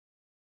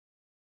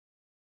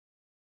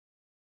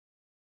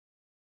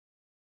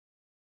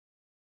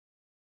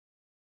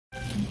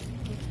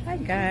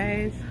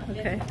guys.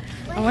 Okay,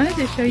 I wanted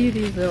to show you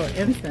these little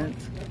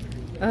incense.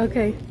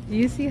 Okay, do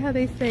you see how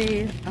they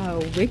say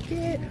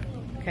wicked?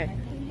 Okay,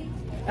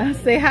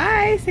 say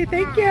hi, say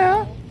thank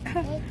you.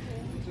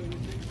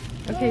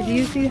 Okay, do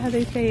you see how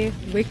they say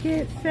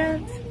wicked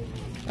scents?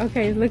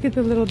 Okay, look at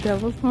the little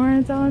devil's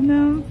horns on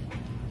them.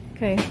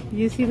 Okay,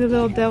 you see the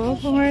little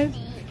devil's horns?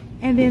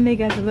 And then they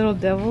got the little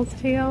devil's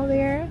tail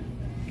there.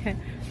 Okay,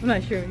 I'm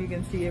not sure if you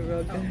can see it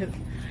real good.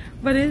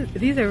 But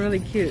these are really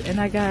cute.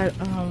 And I got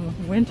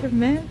winter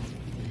mint.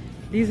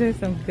 These are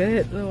some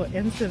good little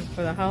incense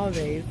for the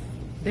holidays.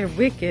 They're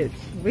wicked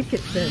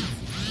scents.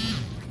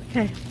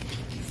 Okay,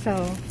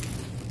 so.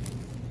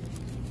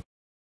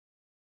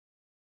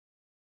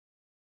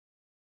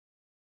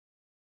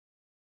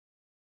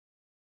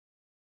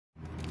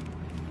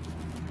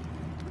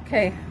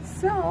 Okay,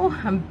 so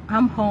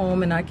I'm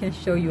home and I can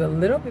show you a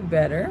little bit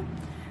better.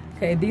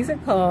 Okay, these are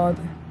called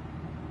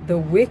the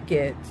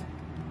wicked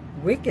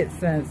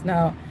scents.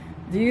 Now,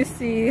 do you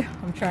see?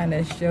 I'm trying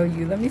to show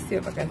you. Let me see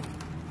if I can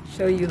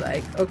show you.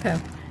 Like, okay,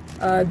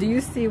 do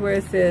you see where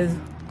it says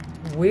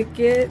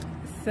wicked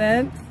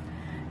scents?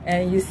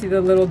 And you see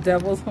the little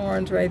devil's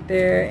horns right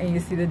there, and you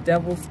see the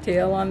devil's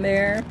tail on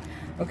there.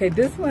 Okay,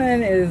 this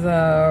one is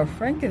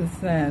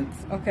frankincense.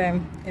 Okay,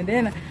 and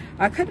then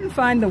I couldn't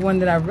find the one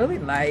that I really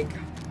like,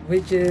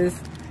 which is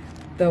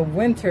the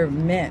winter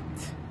mint.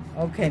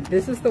 Okay,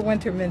 this is the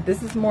winter mint.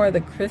 This is more of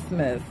the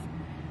Christmas.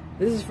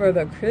 This is for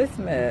the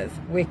Christmas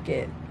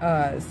wicked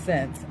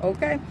scents.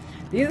 Okay,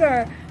 these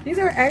are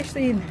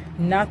actually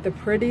not the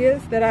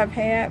prettiest that I've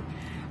had.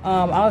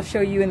 I'll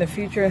show you in the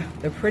future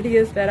the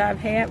prettiest that I've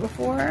had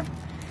before.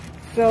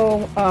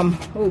 So,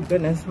 oh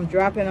goodness, I'm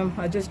dropping them.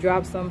 I just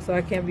dropped some, so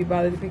I can't be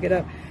bothered to pick it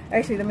up.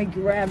 Actually, let me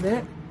grab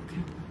it.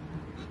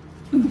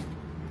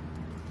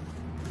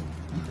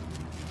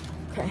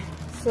 Okay,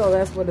 so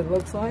that's what it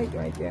looks like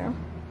right there.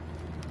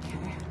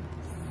 Okay,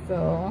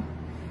 so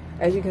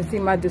as you can see,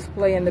 my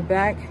display in the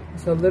back,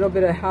 it's a little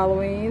bit of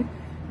Halloween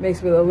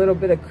mixed with a little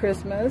bit of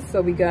Christmas.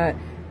 So we got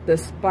the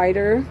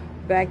spider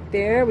back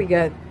there. We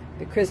got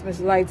the Christmas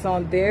lights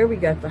on there. We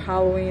got the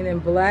Halloween in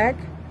black.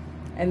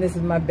 And this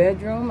is my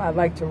bedroom. I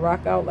like to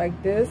rock out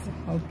like this,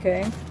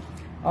 okay?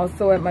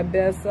 Also at my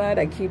bedside,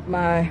 I keep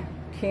my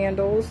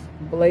candles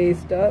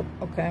blazed up,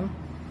 okay?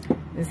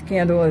 This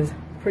candle is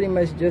pretty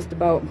much just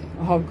about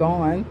all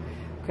gone,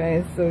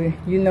 okay? So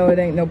you know it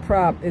ain't no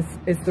prop.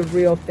 It's the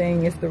real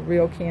thing. It's the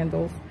real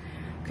candles.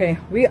 Okay,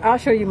 I'll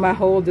show you my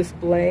whole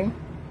display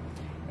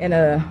in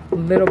a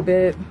little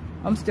bit.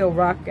 I'm still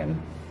rocking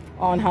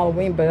on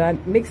Halloween, but I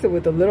mix it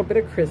with a little bit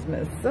of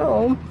Christmas.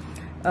 So,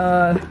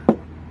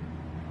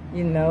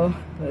 you know,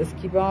 let's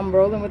keep on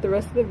rolling with the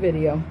rest of the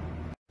video.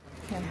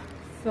 Okay,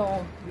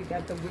 so we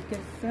got the wicked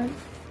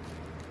scents.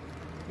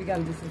 We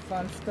gotta do some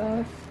fun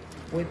stuff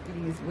with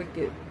these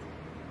wicked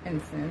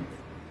incense.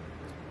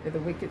 They're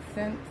the wicked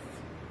scents.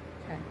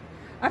 Okay,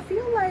 I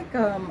feel like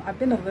I've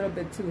been a little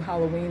bit too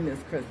Halloween this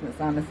Christmas,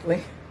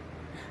 honestly.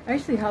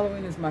 Actually,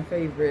 Halloween is my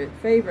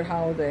favorite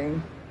holiday.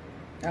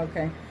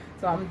 Okay,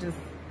 so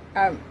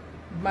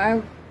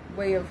my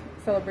way of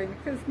celebrating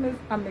Christmas,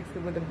 I mixed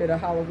it with a bit of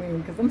Halloween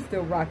because I'm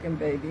still rocking,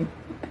 baby.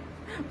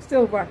 I'm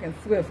still rocking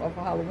Swift off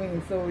of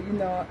Halloween. So, you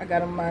know, I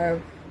got on my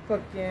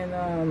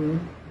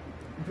fucking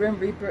Grim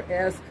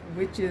Reaper-esque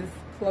witch's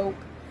cloak.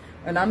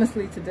 And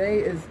honestly, today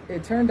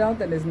it turned out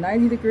that it's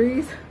 90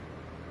 degrees.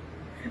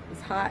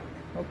 It's hot.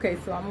 Okay,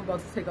 so I'm about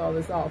to take all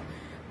this off.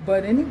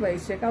 But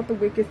anyways, check out the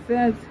wicked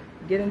scents.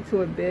 Get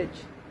into it,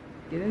 bitch.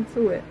 Get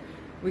into it.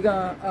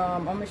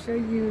 I'm gonna show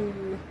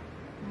you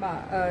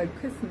my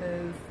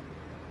Christmas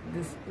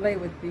display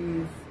with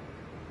these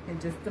in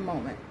just a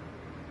moment.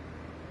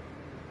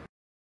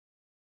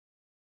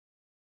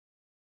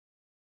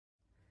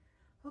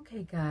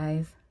 Okay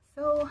guys,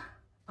 so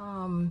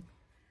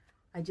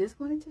I just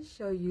wanted to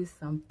show you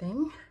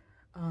something.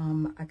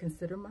 I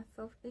consider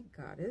myself a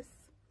goddess.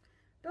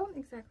 Don't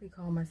exactly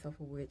call myself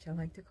a witch. I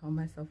like to call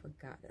myself a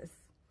goddess.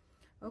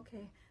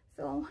 Okay,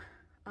 so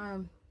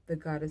I'm the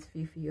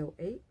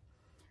GoddessFEFE08.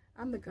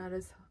 I'm the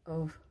goddess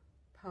of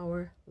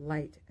power,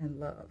 light, and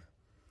love.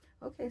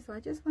 Okay, so I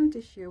just wanted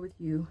to share with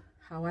you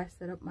how I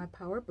set up my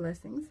power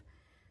blessings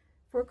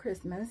for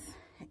Christmas,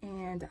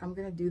 and I'm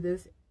going to do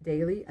this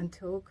daily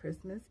until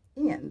Christmas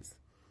ends.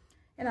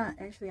 And I'm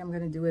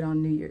going to do it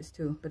on New Year's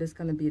too, but it's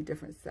going to be a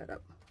different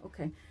setup.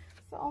 Okay,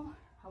 so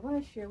I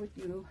want to share with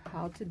you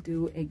how to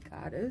do a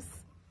goddess.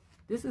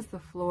 This is the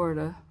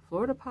Florida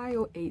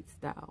Pio 8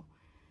 style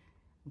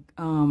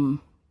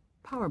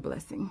power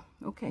blessing.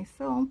 Okay,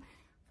 so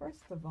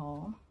first of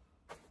all,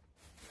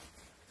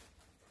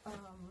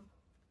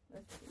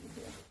 let's see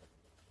here.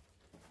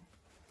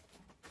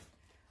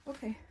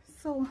 Okay,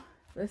 so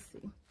let's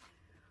see.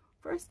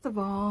 First of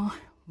all,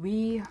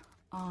 we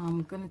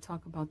gonna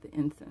talk about the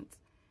incense.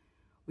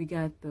 We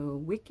got the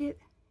wicked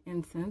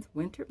incense,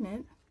 winter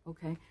mint,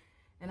 okay,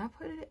 and I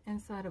put it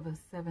inside of a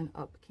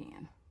 7-Up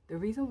can. The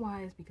reason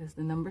why is because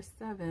the number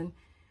 7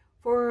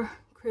 for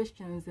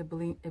Christians, it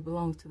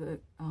belongs to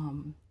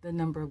the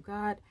number of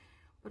God,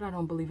 but I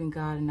don't believe in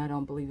God and I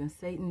don't believe in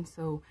Satan,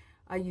 so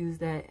I use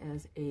that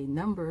as a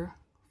number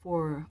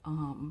for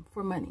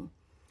money.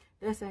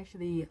 That's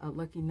actually a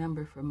lucky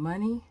number for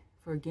money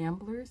for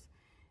gamblers,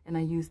 and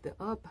I use the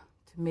up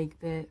to make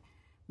the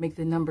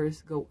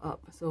numbers go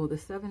up. So the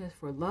 7 is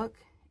for luck,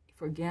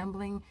 for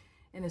gambling,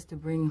 and it's to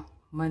bring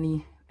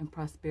money and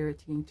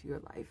prosperity into your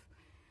life.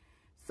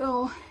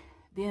 So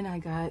then I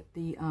got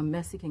the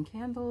Mexican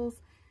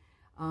candles.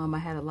 I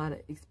had a lot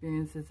of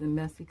experiences in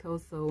Mexico,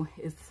 so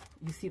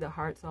you see the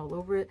hearts all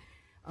over it.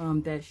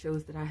 That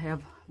shows that I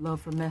have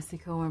love for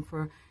Mexico,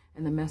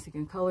 and the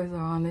Mexican colors are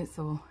on it.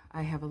 So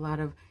I have a lot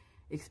of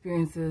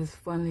experiences,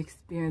 fun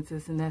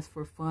experiences, and that's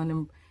for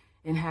fun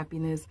and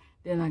happiness.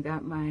 Then I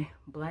got my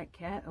black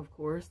cat, of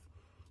course,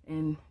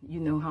 and you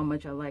know how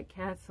much I like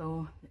cats,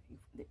 so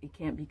it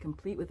can't be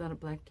complete without a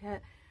black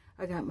cat.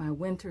 I got my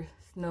winter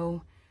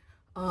snow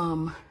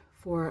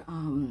for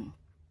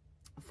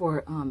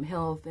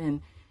health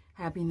and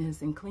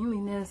happiness and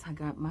cleanliness. I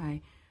got my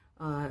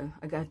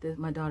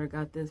my daughter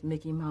got this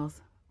Mickey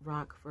Mouse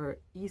rock for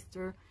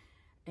Easter,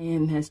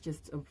 and that's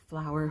just a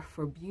flower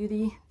for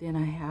beauty. Then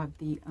I have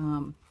the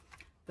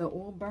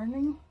oil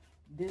burning.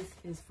 This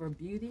is for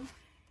beauty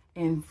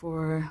and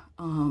for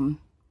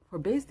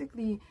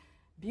basically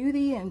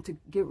beauty and to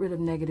get rid of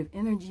negative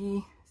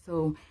energy.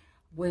 So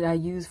what I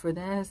use for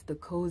that is the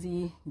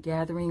Cozy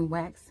Gathering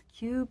wax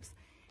cubes,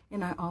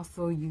 and I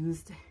also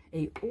used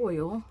a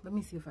oil. Let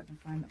me see if I can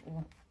find the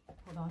oil.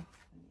 Hold on,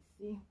 let me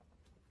see.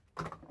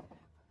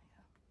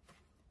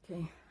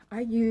 Okay,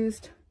 I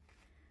used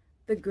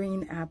the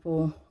green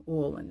apple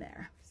oil in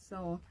there.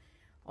 So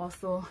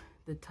also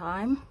the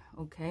thyme.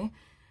 Okay,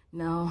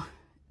 now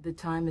the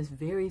thyme is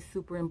very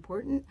super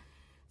important.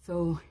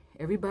 So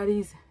everybody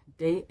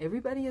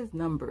is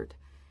numbered,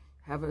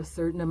 have a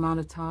certain amount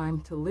of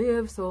time to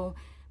live, so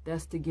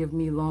that's to give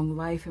me long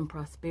life and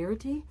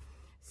prosperity.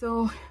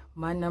 So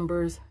my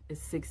numbers is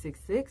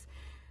 666,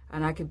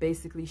 and I could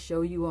basically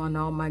show you on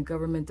all my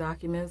government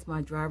documents,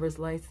 my driver's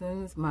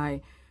license,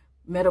 my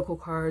medical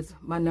cards,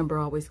 my number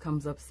always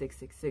comes up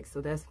 666,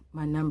 so that's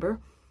my number.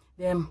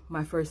 Then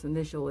my first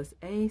initial is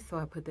A, so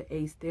I put the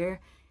A's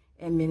there,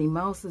 and Minnie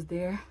Mouse is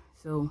there,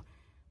 so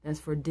that's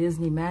for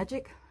Disney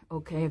Magic.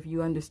 Okay, if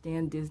you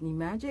understand Disney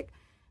Magic,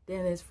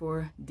 then it's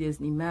for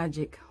Disney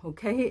Magic.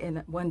 Okay,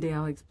 and one day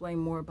I'll explain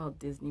more about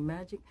Disney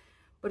Magic,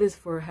 but it's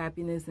for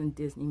happiness and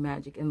Disney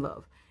Magic and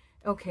love.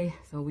 Okay,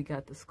 so we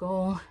got the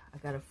skull. I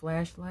got a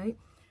flashlight.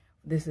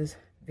 This is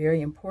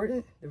very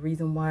important. The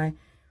reason why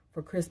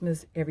for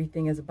Christmas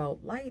everything is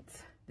about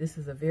lights. This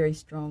is a very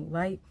strong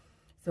light,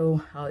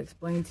 so I'll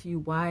explain to you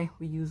why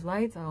we use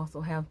lights. I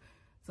also have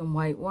some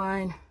white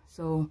wine,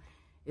 so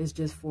it's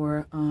just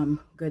for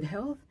good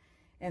health.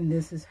 And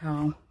this is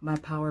how my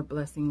power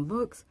blessing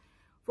looks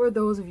for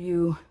those of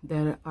you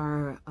that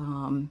are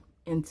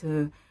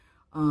into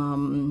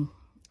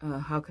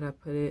how could I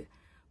put it,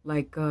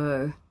 like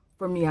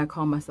for me, I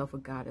call myself a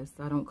goddess.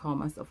 I don't call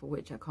myself a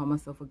witch, I call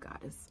myself a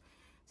goddess.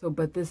 So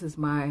but this is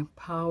my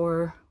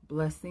power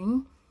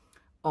blessing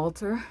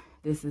altar.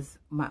 This is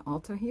my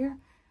altar here.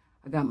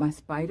 I got my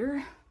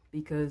spider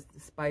because the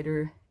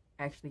spider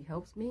actually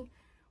helps me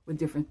with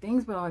different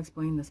things, but I'll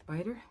explain the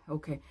spider.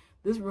 Okay,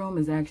 this room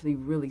is actually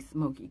really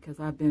smoky because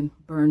I've been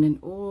burning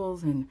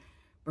oils and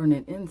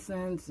burning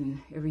incense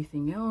and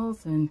everything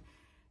else, and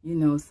you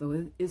know,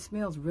 so it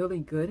smells really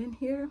good in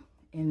here,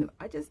 and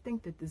I just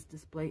think that this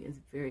display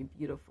is very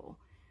beautiful.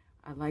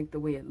 I like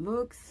the way it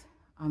looks.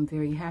 I'm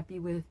very happy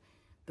with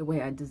the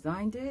way I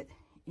designed it,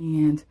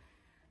 and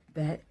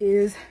that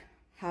is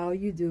how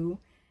you do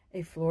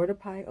a Florida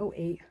Pie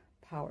 08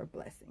 power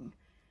blessing.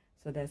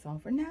 So that's all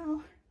for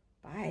now.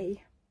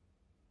 Bye.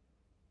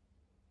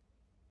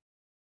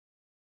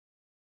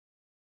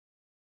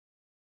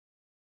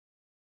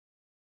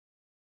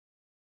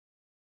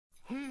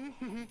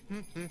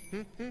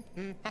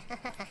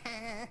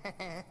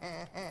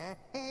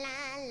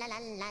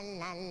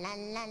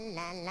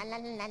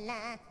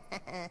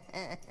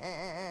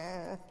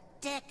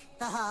 Deck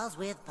the halls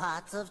with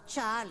parts of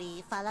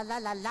Charlie, fa la la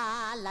la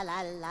la la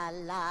la la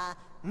la.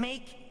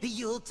 Make the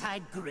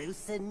Yuletide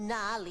gross and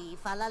gnarly,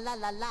 fa la la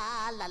la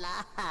la la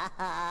la.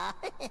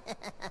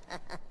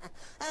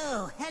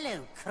 Oh,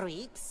 hello,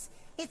 creeps.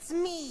 It's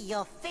me,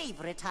 your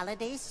favorite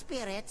holiday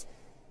spirit,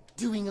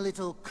 doing a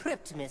little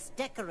Cryptmas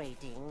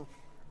decorating.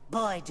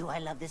 Boy, do I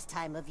love this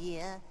time of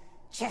year.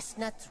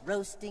 Chestnuts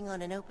roasting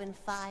on an open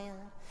fire.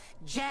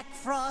 Jack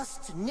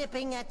Frost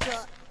nipping at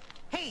your...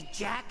 Hey,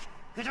 Jack!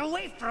 Get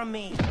away from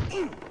me!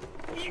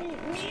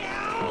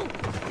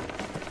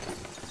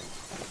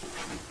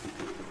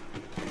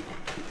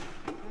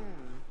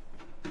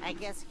 I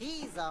guess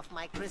he's off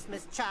my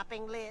Christmas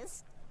chopping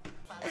list.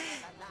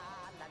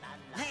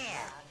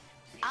 There!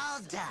 All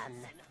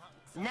done.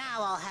 Now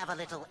I'll have a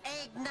little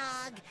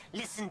eggnog,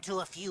 listen to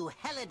a few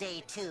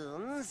holiday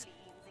tunes,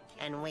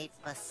 and wait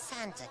for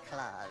Santa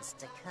Claus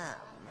to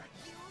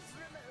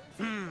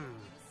come.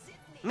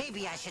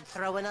 Maybe I should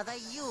throw another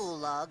Yule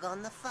log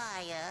on the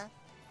fire.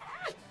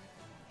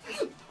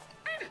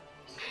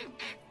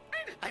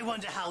 I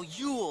wonder how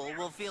Yule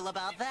will feel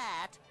about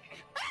that.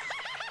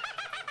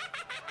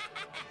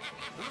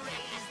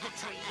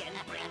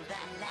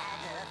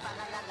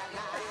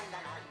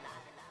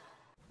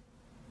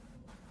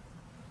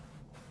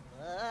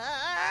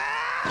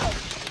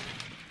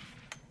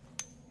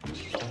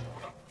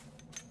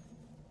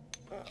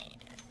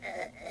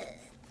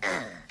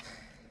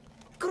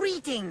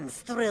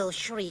 thrill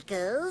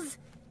shriekers.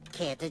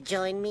 Care to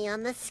join me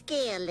on the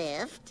scare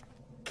lift?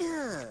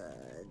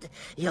 Good.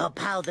 Your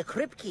pal the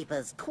Crypt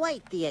Keeper's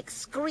quite the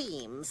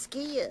extreme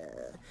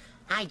skier.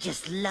 I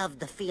just love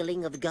the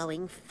feeling of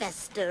going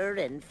fester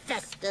and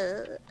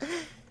fester.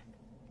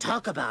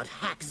 Talk about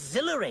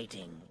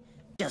exhilarating.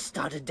 Just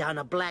started down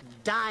a black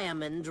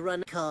diamond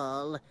run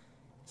called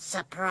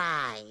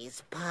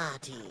Surprise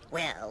Party.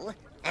 Well,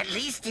 at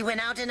least he went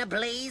out in a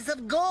blaze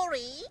of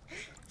gory.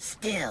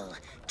 Still,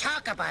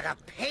 talk about a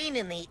pain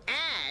in the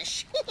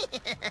ash.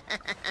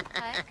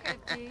 Hi,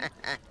 Crypty.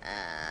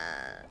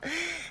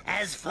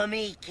 As for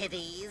me,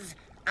 kiddies,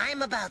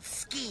 I'm about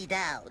skied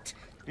out.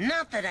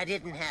 Not that I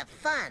didn't have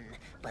fun,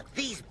 but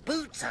these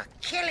boots are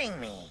killing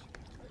me.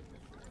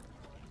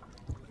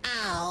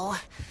 Ow.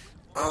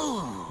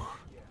 Ooh.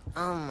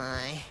 Oh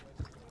my.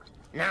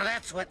 Now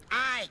that's what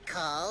I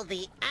call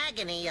the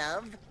agony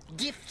of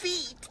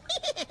defeat.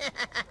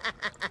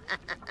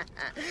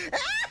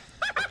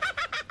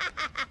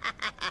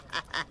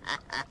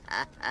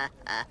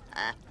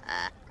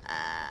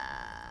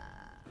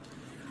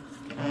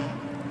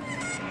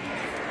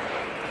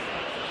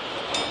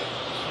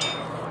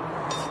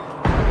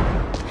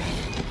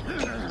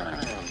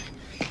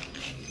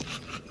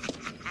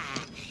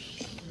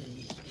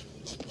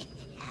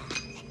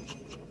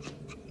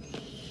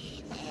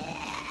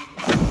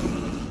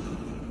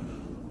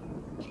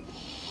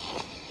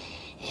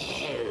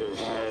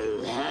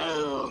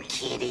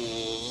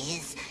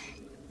 Kiddies,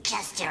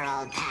 just your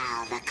old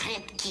pal, the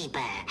Crypt Keeper,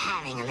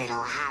 having a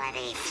little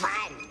holiday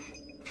fun.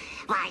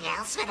 Why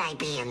else would I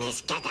be in this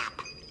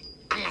getup?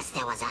 Unless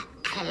there was a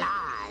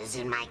clause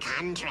in my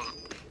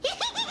contract.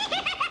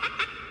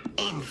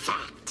 In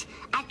fact,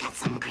 I've got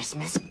some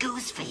Christmas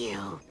goose for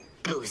you.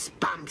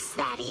 Goosebumps,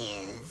 that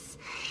is.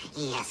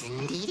 Yes,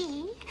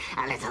 indeedy.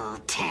 A little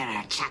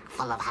terror chuck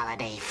full of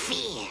holiday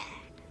fear.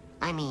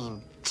 I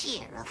mean,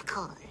 cheer, of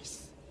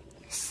course.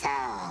 So,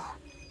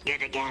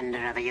 get a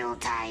gander of a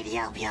Yuletide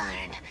Yelp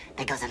yarn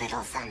that goes a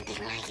little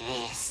something like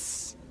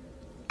this.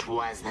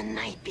 'Twas the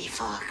night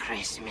before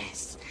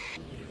Christmas.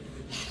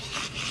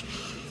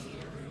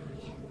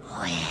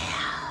 Well,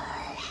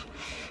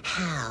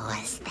 how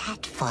was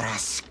that for a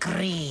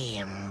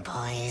scream,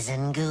 boys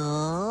and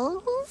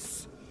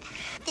ghouls?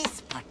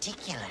 This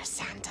particular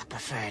Santa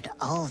preferred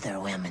older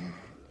women.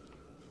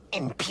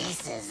 In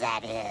pieces,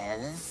 that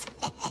is.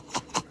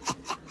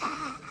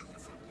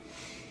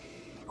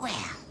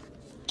 Well,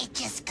 it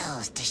just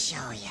goes to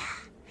show ya.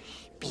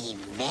 Be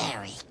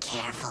very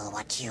careful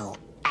what you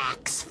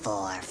ask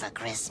for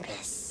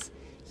Christmas.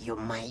 You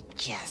might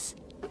just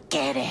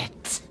get it.